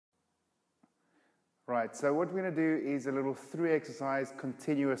Right, so what we're going to do is a little 3 exercise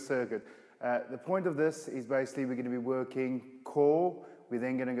continuous circuit. The point of this is basically we're going to be working core, we're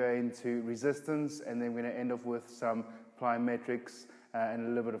then going to go into resistance, and then we're going to end off with some plyometrics and a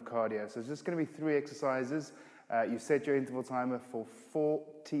little bit of cardio. So it's just going to be 3 exercises. You set your interval timer for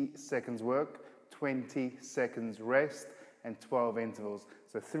 40 seconds work, 20 seconds rest, and 12 intervals.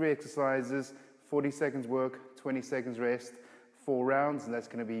 So 3 exercises, 40 seconds work, 20 seconds rest, 4 rounds, and that's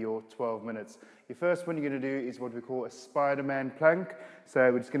going to be your 12 minutes. Your first one you're going to do is what we call a Spider-Man plank. So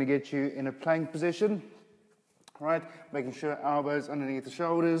we're just going to get you in a plank position, right? Making sure elbows underneath the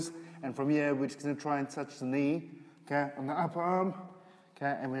shoulders, and from here we're just going to try and touch the knee, okay, on the upper arm,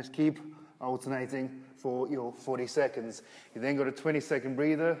 okay, and we just keep alternating for your 40 seconds. You then got a 20-second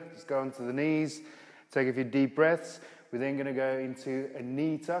breather, just go onto the knees, take a few deep breaths. We're then going to go into a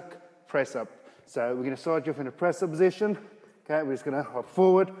knee tuck press up. So we're going to start you off in a press up position. Okay, we're just going to hop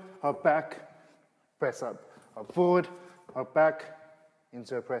forward, hop back, press up. Hop forward, hop back,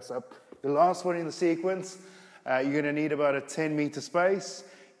 into a press up. The last one in the sequence, you're going to need about a 10-meter space.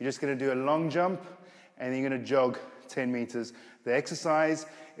 You're just going to do a long jump, and then you're going to jog 10 meters. The exercise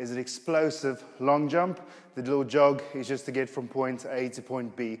is an explosive long jump. The little jog is just to get from point A to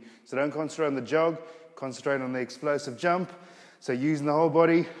point B. So don't concentrate on the jog, concentrate on the explosive jump. So using the whole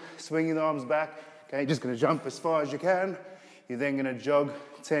body, swinging the arms back. Okay, you're just going to jump as far as you can. You're then going to jog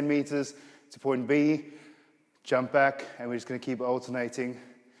 10 meters to point B, jump back, and we're just going to keep alternating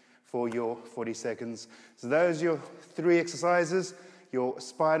for your 40 seconds. So those are your 3 exercises, your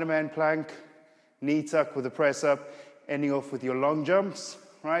Spider-Man plank, knee tuck with a press up, ending off with your long jumps,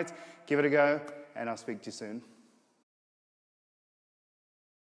 right? Give it a go, and I'll speak to you soon.